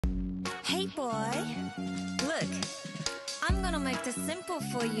Hey boy, look, I'm gonna make this simple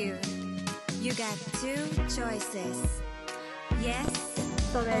for you. You got two choices. Yes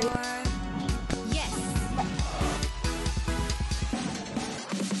or yes.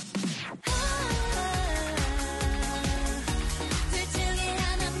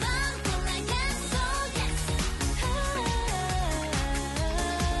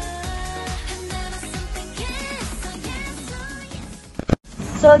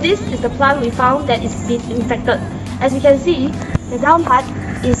 So this is the plant we found that is been infected. As you can see, the down part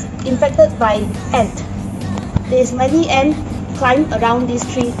is infected by ant. There is many ants climb around this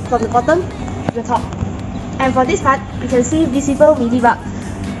tree from the bottom to the top. And for this part, we can see visible mealybug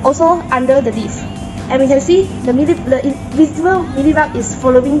also under the leaf. And we can see the invisible mealybug is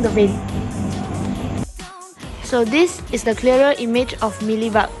following the vein. So this is the clearer image of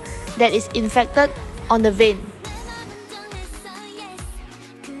mealybug that is infected on the vein.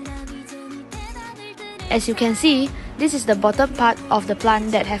 As you can see, this is the bottom part of the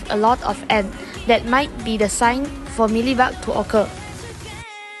plant that have a lot of ants that might be the sign for mealybug to occur.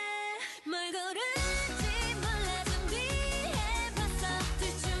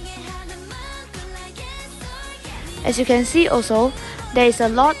 As you can see also, there is a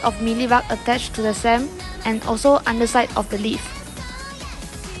lot of mealybug attached to the stem and also underside of the leaf.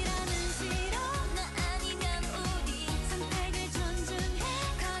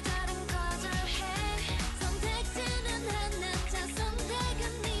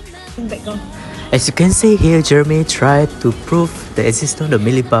 As you can see here, Jeremy tried to prove the existence of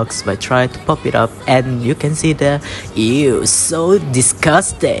the mealybugs by trying to pop it up, and you can see the ew, so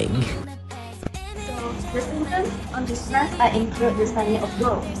disgusting. So the symptoms on this plant are include the stunning of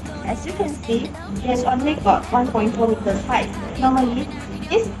growth. As you can see, there's only got 1.4 meters height. Normally,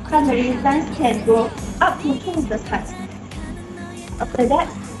 this cranberry plants can grow up to 2 meters height. After that,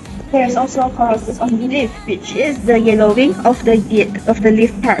 there is also corrosis on the leaf, which is the yellowing of the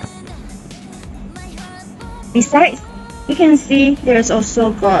leaf part. Besides, you can see there's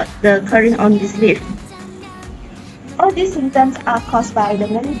also got the current on this leaf. All these symptoms are caused by the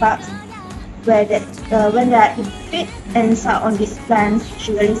mealybugs, when they are infected and start on these plants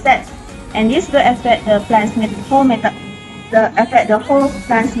sugaring cells, and this will affect the plant's whole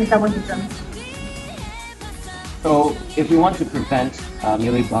plant's metabolism. So, if we want to prevent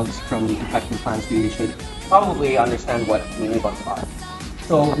mealybugs from infecting plants, we should probably understand what mealybugs are.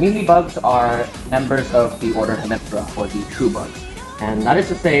 So, mealybugs are members of the order Hemiptera, or the true bugs. And that is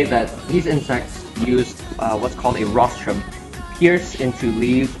to say that these insects use what's called a rostrum to pierce into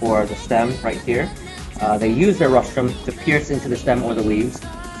leaves or the stem right here. They use their rostrum to pierce into the stem or the leaves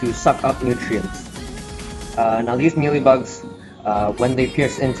to suck up nutrients. Now these mealybugs, when they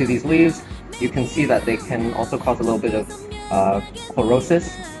pierce into these leaves, you can see that they can also cause a little bit of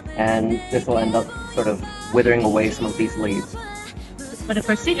chlorosis, and this will end up sort of withering away some of these leaves. For the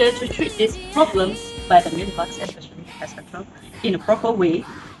procedure to treat these problems by the mealybugs, especially pest control, in a proper way,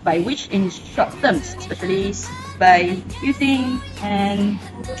 by which in short terms, especially by using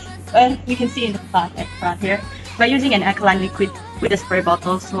we can see in the plant at front here, by using an alkaline liquid with a spray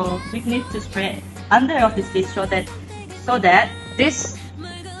bottle. So we need to spray under of this leaf so that this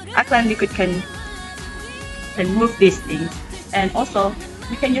alkaline liquid can remove these things. And also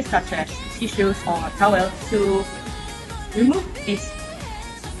we can use such as tissues or towel to remove these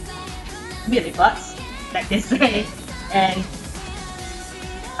mealybugs like this way. And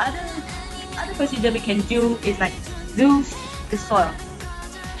other procedure we can do is like lose the soil.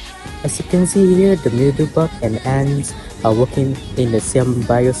 As you can see here, the mealybug and ants are working in the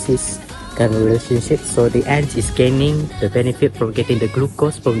symbiosis kind of relationship. So the ant is gaining the benefit from getting the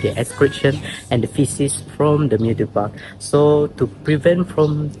glucose from the excretion and the feces from the mealybug. So to prevent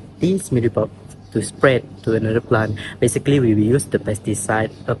from these mealybug to spread to another plant, basically we will use the pesticide,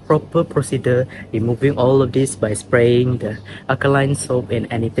 a proper procedure, removing all of this by spraying the alkaline soap and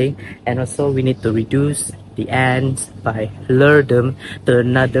anything. And also we need to reduce the ants by lure them to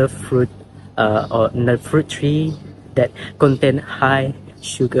another fruit or another fruit tree that contain high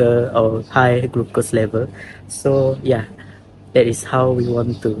sugar or high glucose level. So yeah, that is how we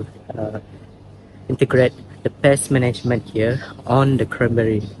want to integrate the pest management here on the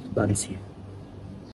cranberry plants here.